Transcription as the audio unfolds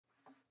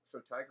So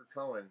Tiger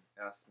Cohen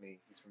asked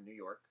me, he's from New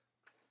York,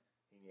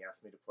 and he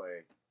asked me to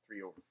play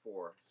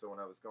 3/4. So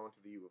when I was going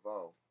to the U of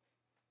O,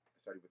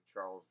 I studied with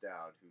Charles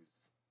Dowd,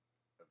 who's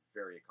a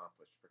very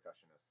accomplished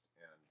percussionist,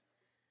 and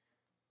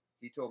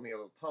he told me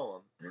a little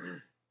poem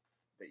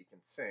that you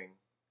can sing,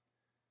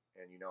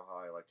 and you know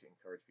how I like to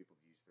encourage people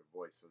to use their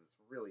voice, so this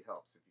really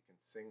helps. If you can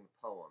sing the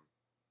poem,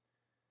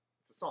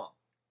 it's a song,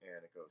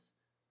 and it goes,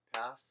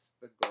 pass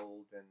the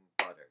golden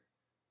butter,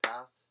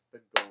 pass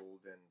the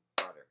golden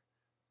butter,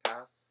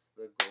 pass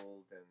the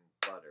golden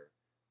butter,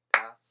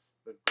 pass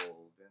the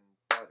golden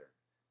butter.